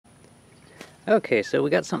Okay, so we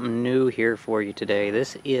got something new here for you today.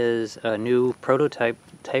 This is a new prototype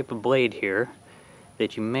type of blade here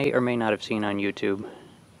that you may or may not have seen on YouTube,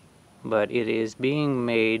 but it is being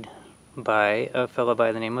made by a fellow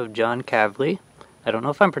by the name of John Kavli. I don't know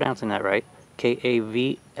if I'm pronouncing that right.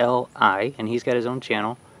 Kavli, and he's got his own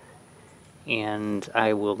channel, and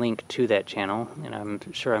I will link to that channel, and I'm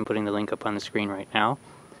sure I'm putting the link up on the screen right now.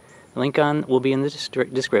 The link will be in the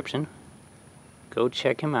description. Go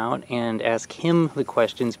check him out and ask him the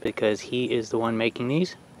questions because he is the one making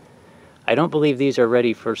these. I don't believe these are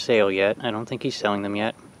ready for sale yet. I don't think he's selling them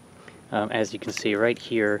yet. As you can see right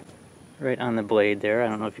here, right on the blade there, I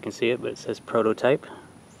don't know if you can see it, but it says prototype.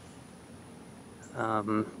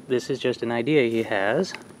 This is just an idea he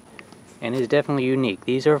has, and is definitely unique.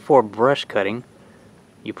 These are for brush cutting.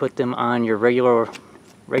 You put them on your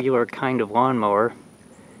regular kind of lawnmower,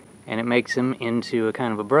 and it makes them into a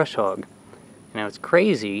kind of a brush hog. Now it's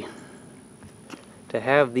crazy to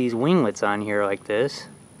have these winglets on here like this,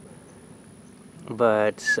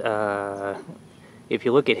 but if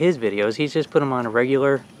you look at his videos, he's just put them on a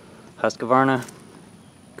regular Husqvarna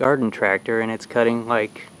garden tractor, and it's cutting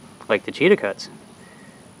like the Cheetah cuts.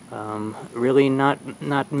 Really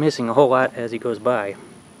not missing a whole lot as he goes by.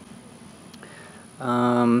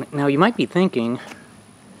 Now you might be thinking,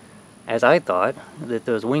 as I thought, that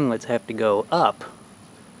those winglets have to go up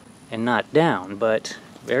and not down, but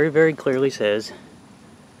very, very clearly says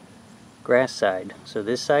grass side. So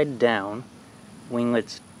this side down,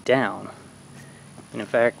 winglets down. And in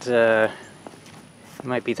fact, you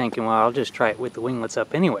might be thinking, well, I'll just try it with the winglets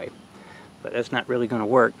up anyway. But that's not really going to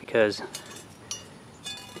work, because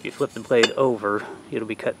if you flip the blade over, it'll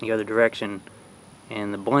be cut in the other direction,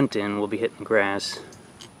 and the blunt end will be hitting the grass.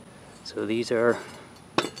 So these are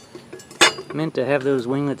meant to have those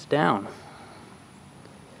winglets down.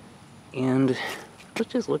 And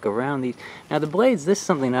let's just look around these. Now the blades, this is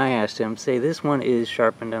something I asked him. Say this one is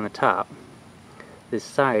sharpened on the top, this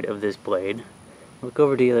side of this blade. Look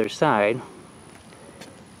over to the other side.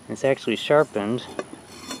 It's actually sharpened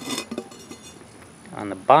on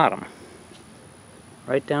the bottom,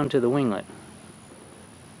 right down to the winglet.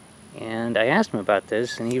 And I asked him about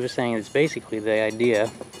this, and he was saying it's basically the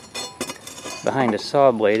idea behind a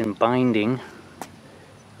saw blade and binding,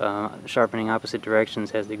 sharpening opposite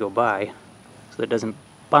directions as they go by, so it doesn't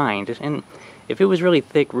bind. And if it was really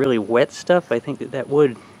thick, really wet stuff, I think that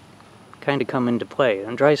would kind of come into play.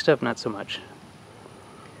 On dry stuff, not so much.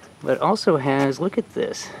 But it also has, look at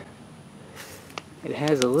this, it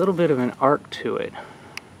has a little bit of an arc to it.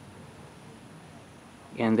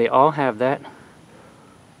 And they all have that,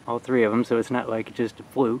 all three of them, so it's not like just a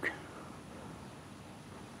fluke.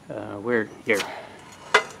 Here?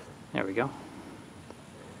 There we go.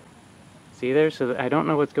 See there? So I don't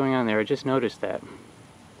know what's going on there. I just noticed that.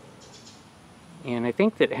 And I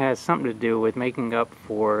think that has something to do with making up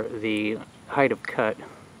for the height of cut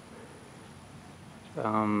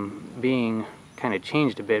being kind of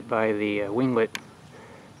changed a bit by the winglet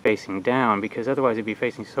facing down, because otherwise it'd be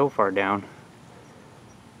facing so far down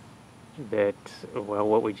that, well,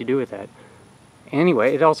 what would you do with that?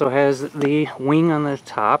 Anyway, it also has the wing on the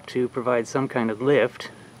top to provide some kind of lift,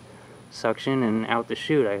 suction, and out the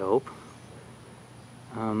chute, I hope.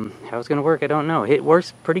 How it's going to work, I don't know. It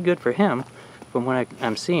works pretty good for him, from what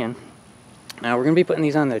I'm seeing. Now we're going to be putting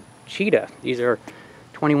these on the Cheetah. These are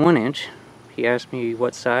 21 inch. He asked me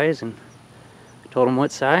what size, and I told him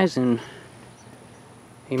what size, and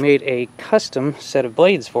he made a custom set of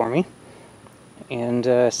blades for me,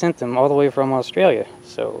 and sent them all the way from Australia.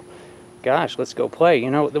 So, gosh, let's go play.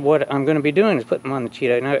 You know, what I'm going to be doing is putting them on the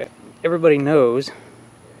Cheetah. Now, everybody knows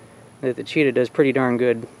that the Cheetah does pretty darn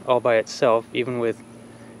good all by itself. Even with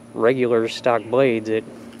regular stock blades, it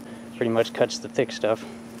pretty much cuts the thick stuff.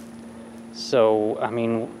 So, I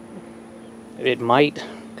mean, it might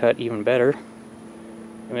cut even better.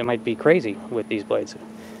 I mean, it might be crazy with these blades.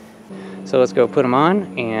 So let's go put them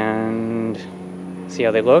on and see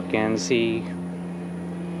how they look and see,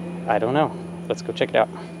 I don't know. Let's go check it out.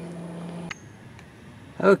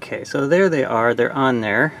 Okay, so there they are. They're on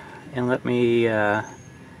there. And let me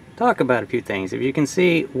talk about a few things. If you can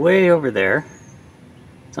see way over there,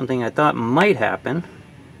 something I thought might happen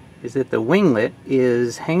is that the winglet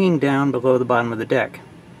is hanging down below the bottom of the deck.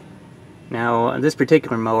 Now, on this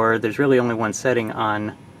particular mower, there's really only one setting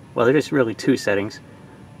on, well, there's really two settings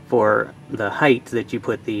for the height that you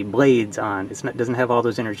put the blades on. It doesn't have all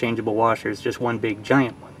those interchangeable washers, just one big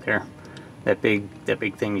giant one there. That big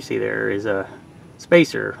thing you see there is a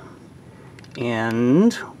spacer.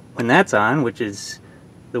 And when that's on, which is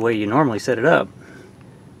the way you normally set it up,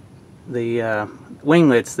 the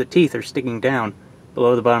winglets, the teeth are sticking down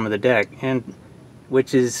below the bottom of the deck, and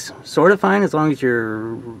which is sort of fine as long as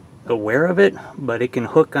you're aware of it, but it can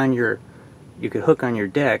hook on your, you could hook on your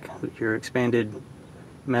deck, your expanded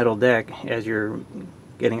metal deck, as you're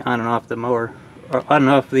getting on and off the mower, or on and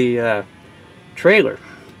off the trailer.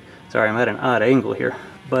 Sorry, I'm at an odd angle here,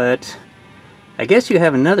 but I guess you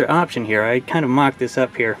have another option here. I kind of mocked this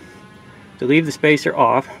up here. To leave the spacer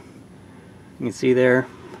off, you can see there,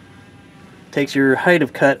 takes your height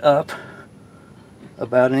of cut up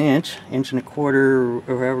about an inch, inch and a quarter,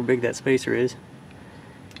 or however big that spacer is.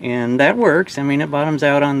 And that works. I mean, it bottoms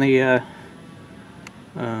out on the,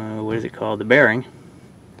 what is it called, the bearing.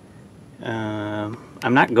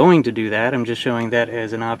 I'm not going to do that. I'm just showing that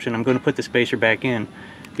as an option. I'm going to put the spacer back in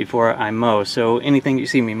before I mow. So anything you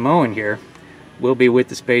see me mowing here will be with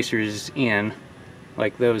the spacers in,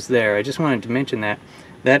 like those there. I just wanted to mention that.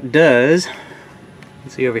 That does,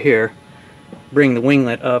 let's see over here, bring the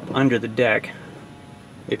winglet up under the deck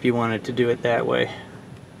if you wanted to do it that way.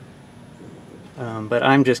 But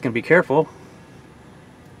I'm just going to be careful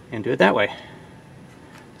and do it that way.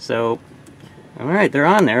 So, alright, they're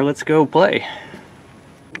on there. Let's go play.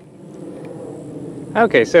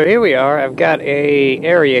 Okay, so here we are. I've got a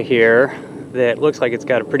area here that looks like it's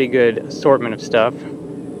got a pretty good assortment of stuff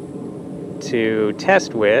to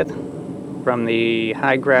test with, from the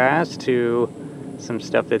high grass to some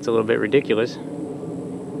stuff that's a little bit ridiculous,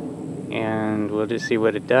 and we'll just see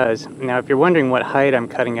what it does. Now, if you're wondering what height I'm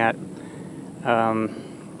cutting at,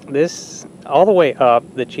 this all the way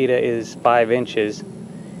up, the cheetah is 5 inches.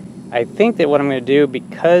 I think that what I'm going to do,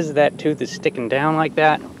 because that tooth is sticking down like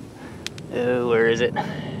that, where is it?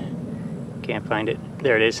 Can't find it.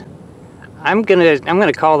 There it is. I'm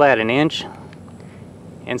gonna call that an inch.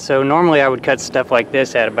 And so normally I would cut stuff like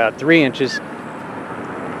this at about 3 inches.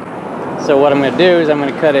 So what I'm going to do is I'm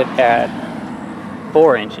going to cut it at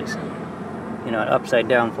 4 inches. You know, an upside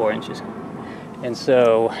down 4 inches. And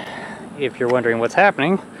so if you're wondering what's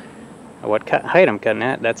happening, what height I'm cutting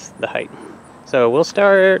at, that's the height. So we'll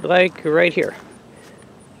start like right here,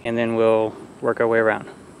 and then we'll work our way around.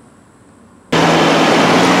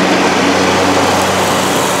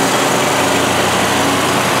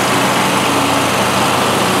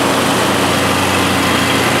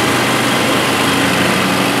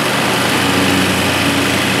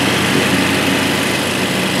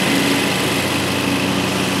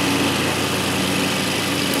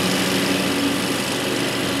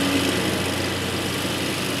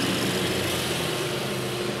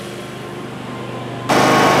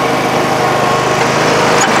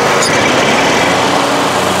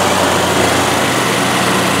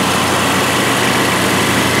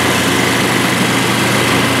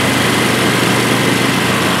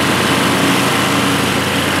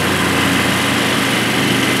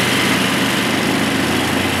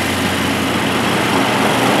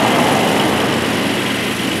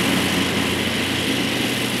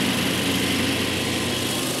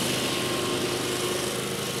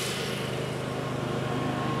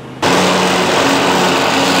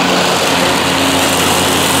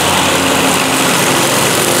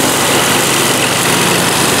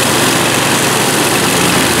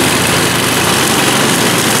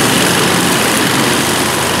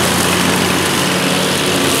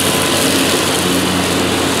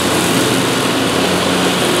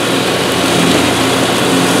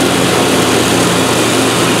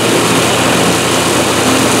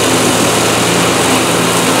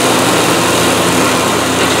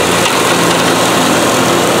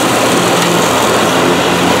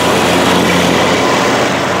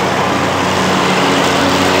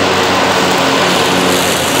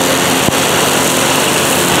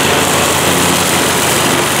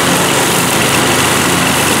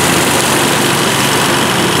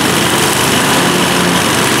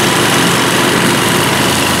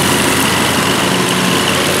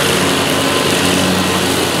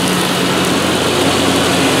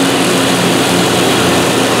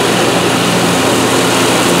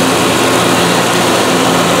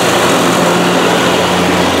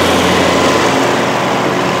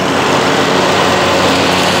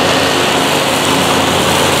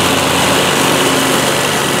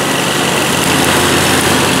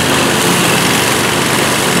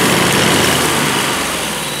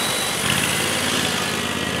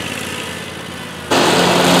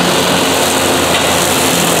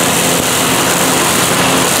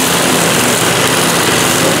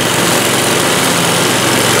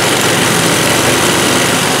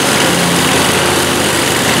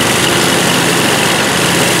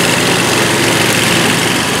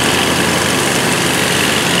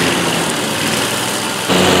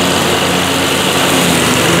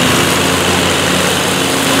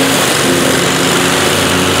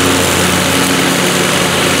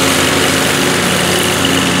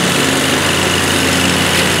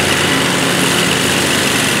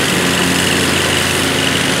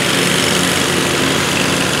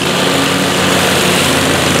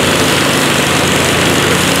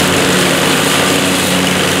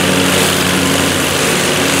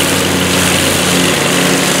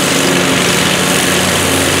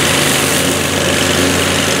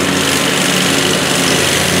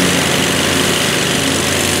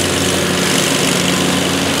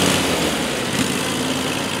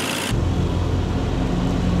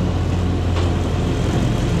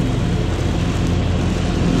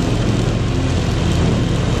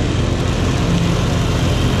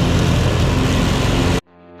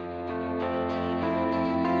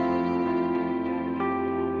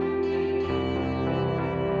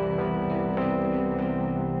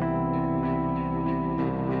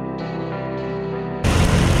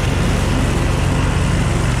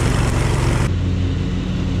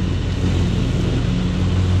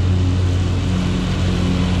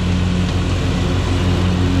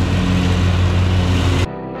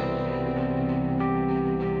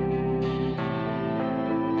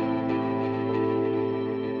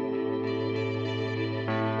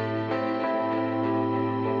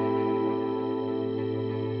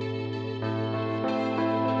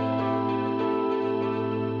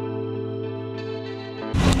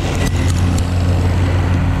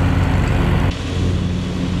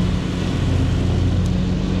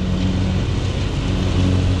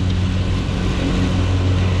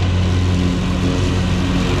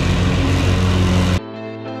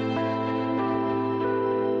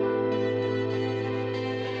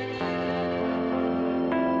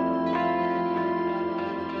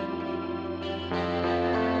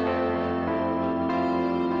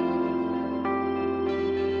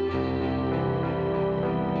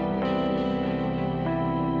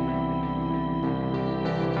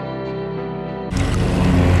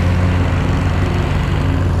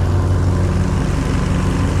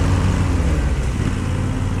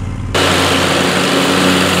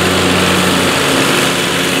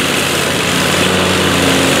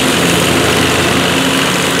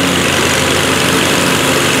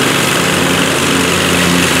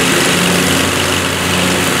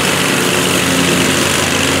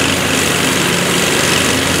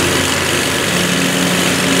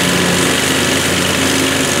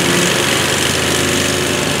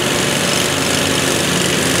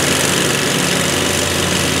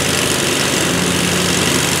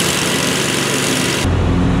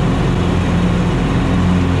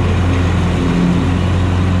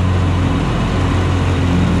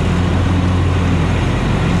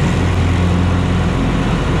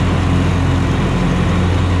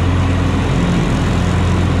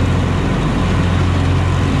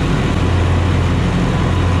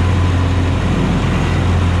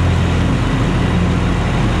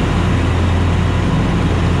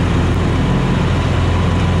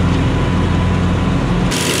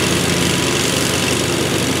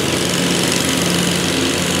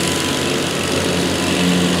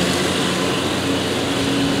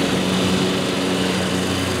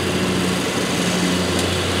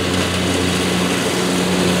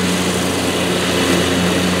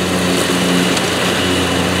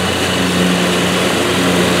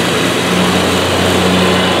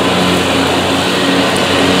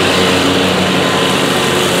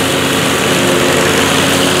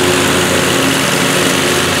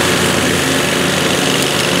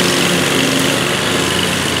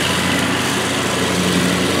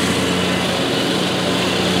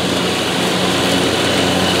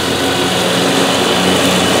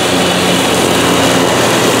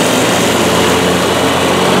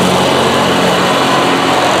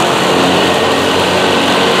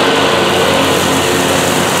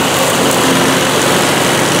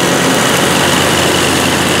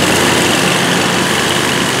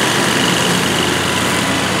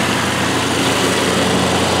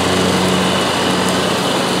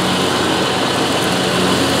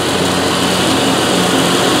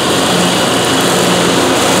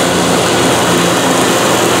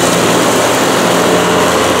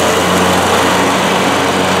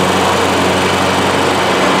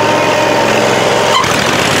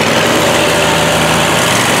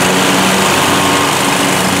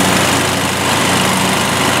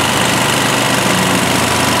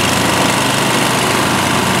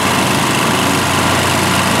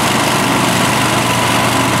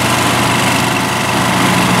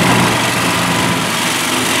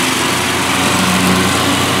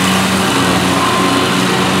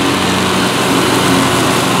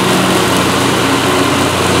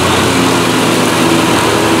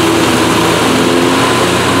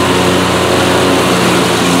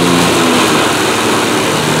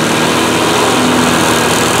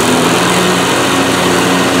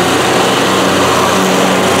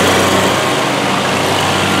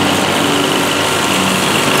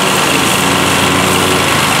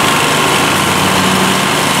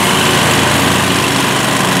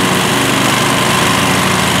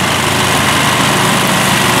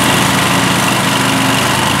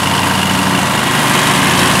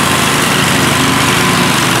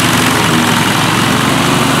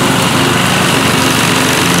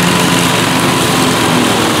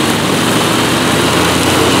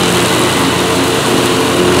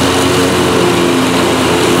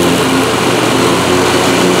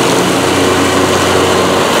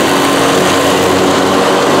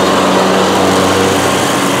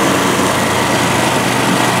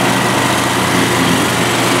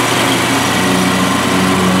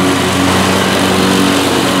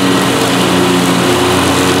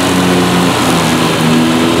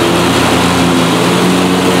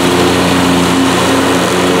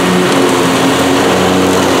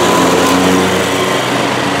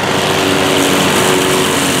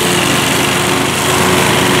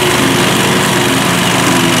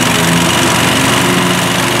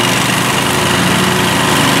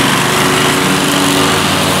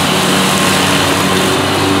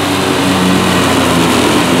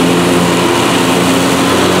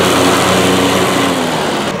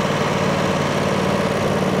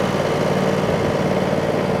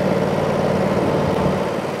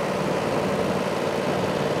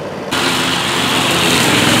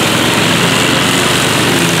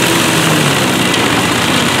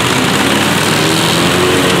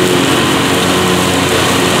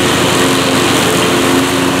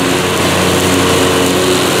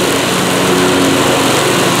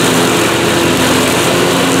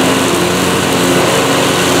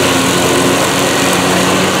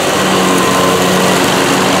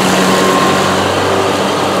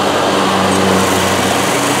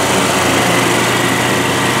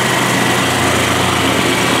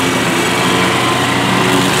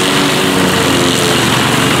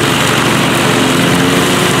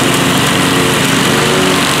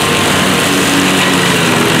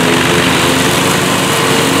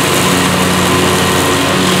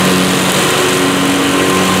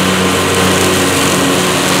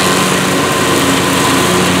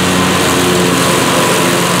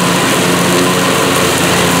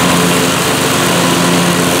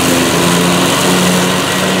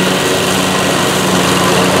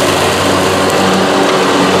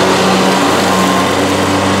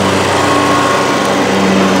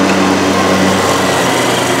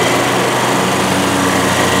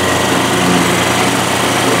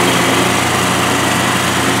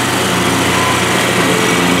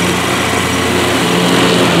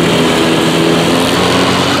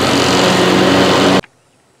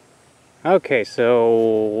 Okay, so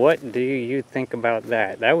what do you think about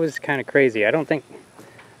that? That was kind of crazy. I don't think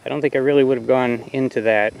I really would have gone into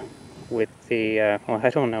that with the well, I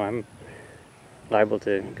don't know. I'm liable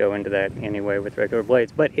to go into that anyway with regular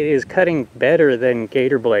blades, but it is cutting better than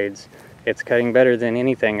gator blades. It's cutting better than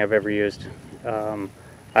anything I've ever used.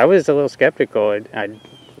 I was a little skeptical.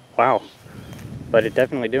 Wow, but it's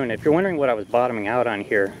definitely doing it. If you're wondering what I was bottoming out on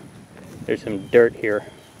here, there's some dirt here.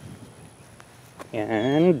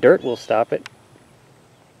 And dirt will stop it.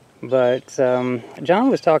 But John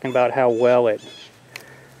was talking about how well it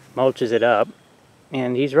mulches it up,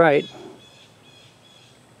 and he's right.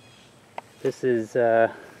 This is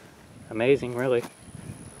amazing, really.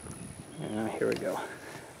 Here we go.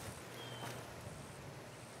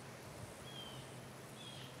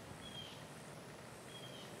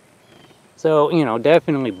 So, you know,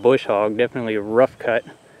 definitely bush hog, definitely a rough cut.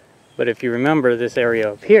 But if you remember this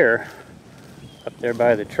area up here, up there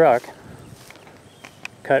by the truck,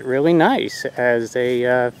 cut really nice as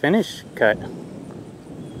a finish cut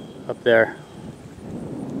up there.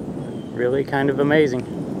 Really kind of amazing.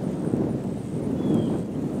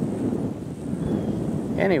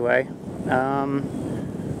 Anyway,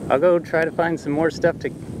 I'll go try to find some more stuff to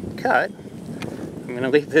cut. I'm going to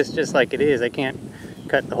leave this just like it is. I can't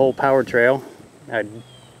cut the whole power trail. I'd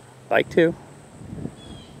like to.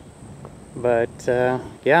 But,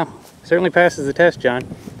 yeah, certainly passes the test, John.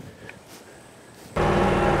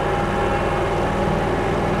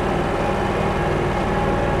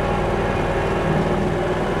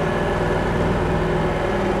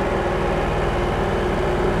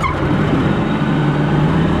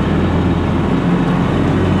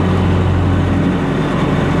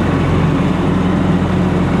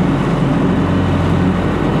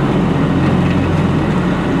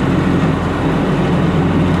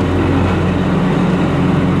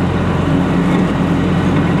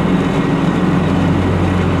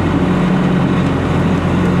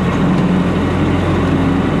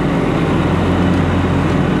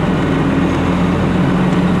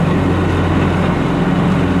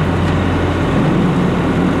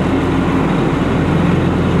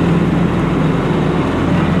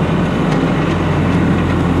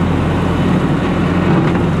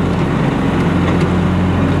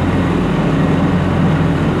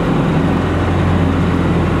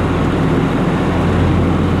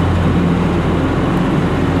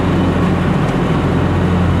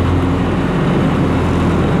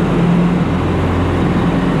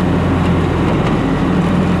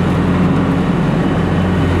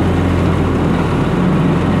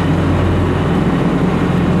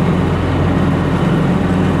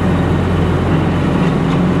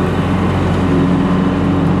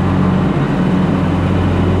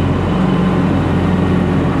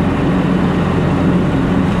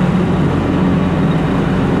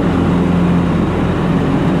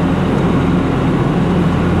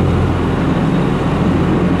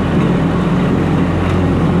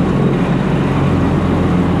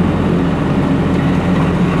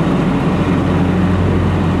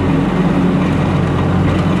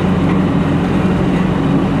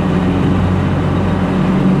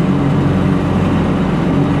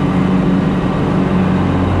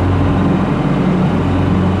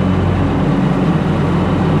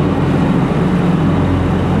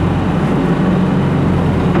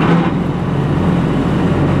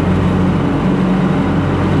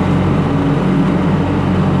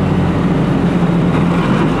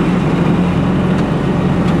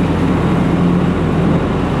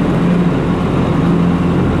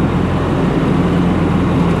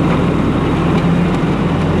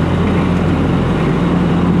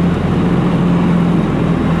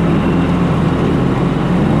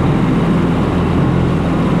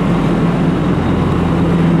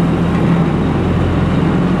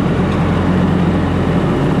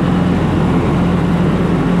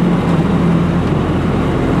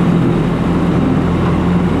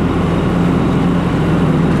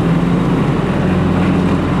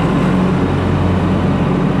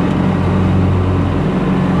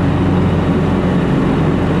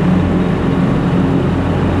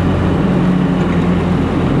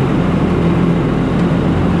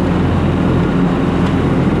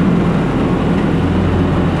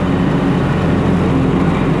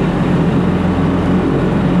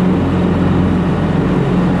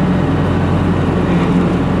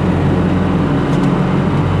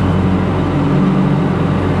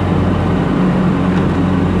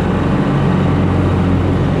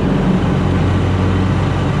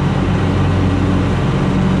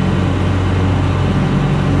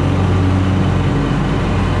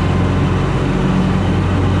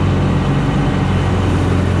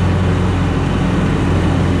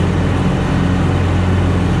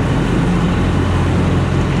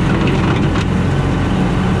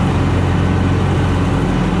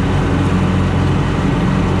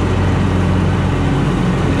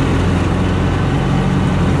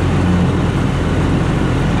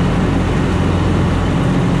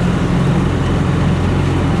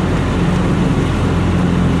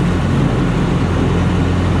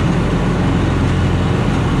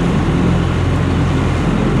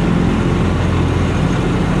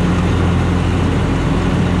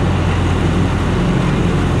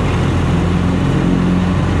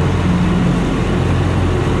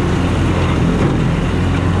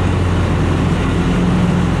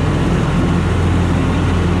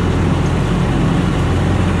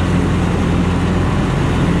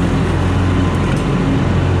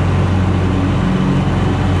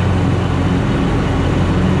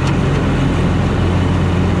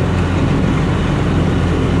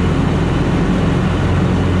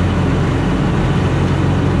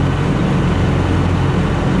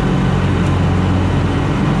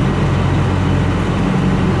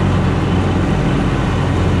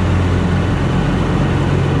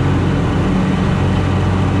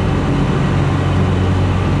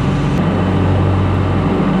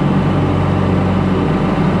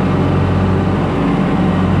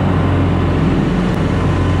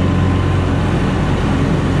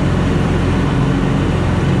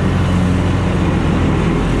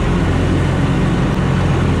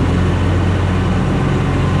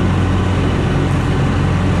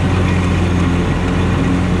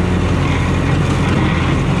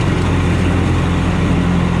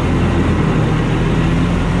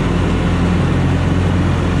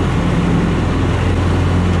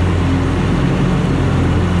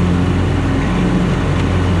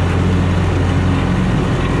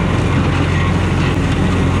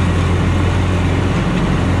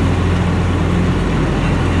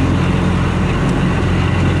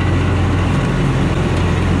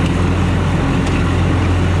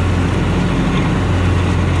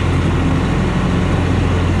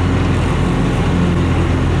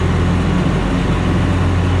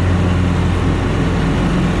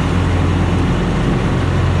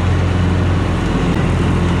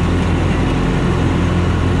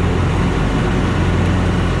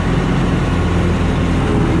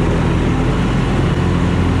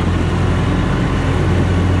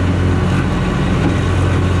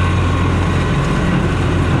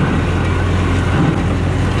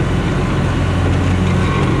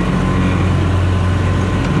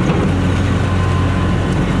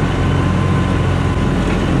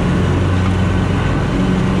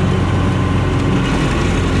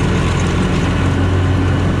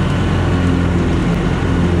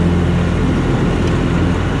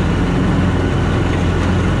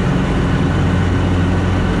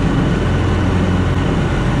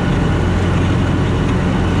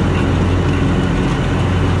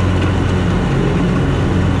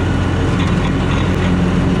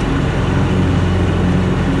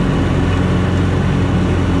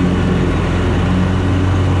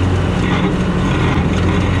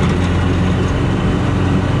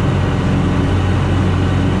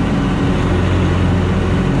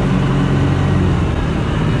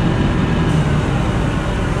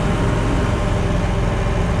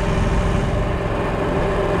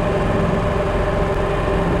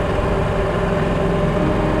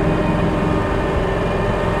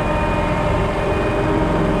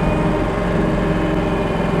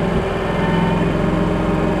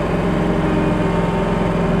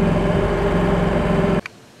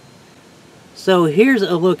 So here's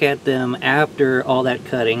a look at them after all that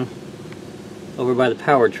cutting over by the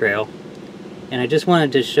power trail. And I just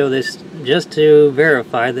wanted to show this just to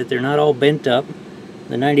verify that they're not all bent up.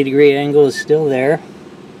 The 90-degree angle is still there.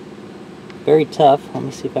 Very tough. Let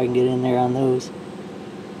me see if I can get in there on those.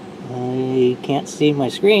 I can't see my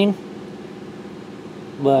screen,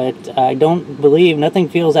 but I don't believe, nothing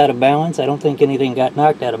feels out of balance. I don't think anything got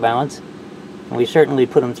knocked out of balance. And we certainly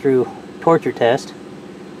put them through torture test.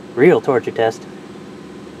 Real torture test.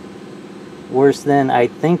 Worse than I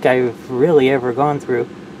think I've really ever gone through.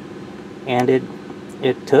 And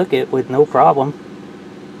it took it with no problem.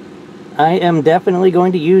 I am definitely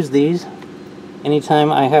going to use these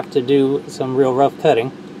anytime I have to do some real rough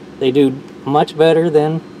cutting. They do much better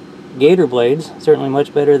than gator blades, certainly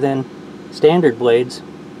much better than standard blades.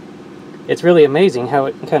 It's really amazing how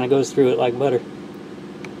it kind of goes through it like butter.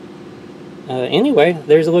 Anyway,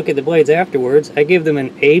 there's a look at the blades afterwards. I give them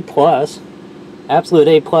an A+, absolute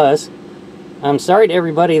A+. I'm sorry to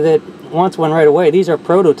everybody that wants one right away. These are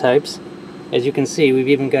prototypes. As you can see, we've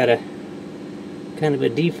even got a kind of a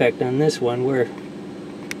defect on this one where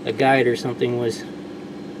a guide or something was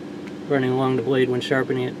running along the blade when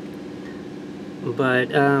sharpening it.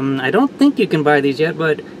 But I don't think you can buy these yet,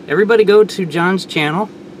 but everybody go to John's channel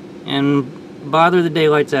and bother the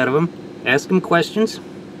daylights out of him. Ask him questions,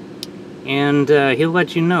 and he'll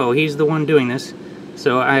let you know. He's the one doing this.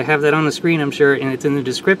 So I have that on the screen, I'm sure, and it's in the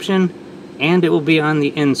description, and it will be on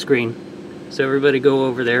the end screen. So everybody go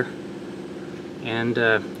over there and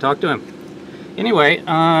talk to him. Anyway,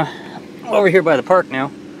 over here by the park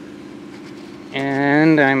now,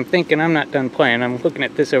 and I'm thinking I'm not done playing. I'm looking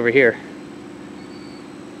at this over here,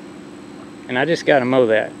 and I just gotta mow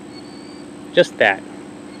that. Just that.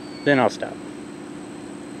 Then I'll stop.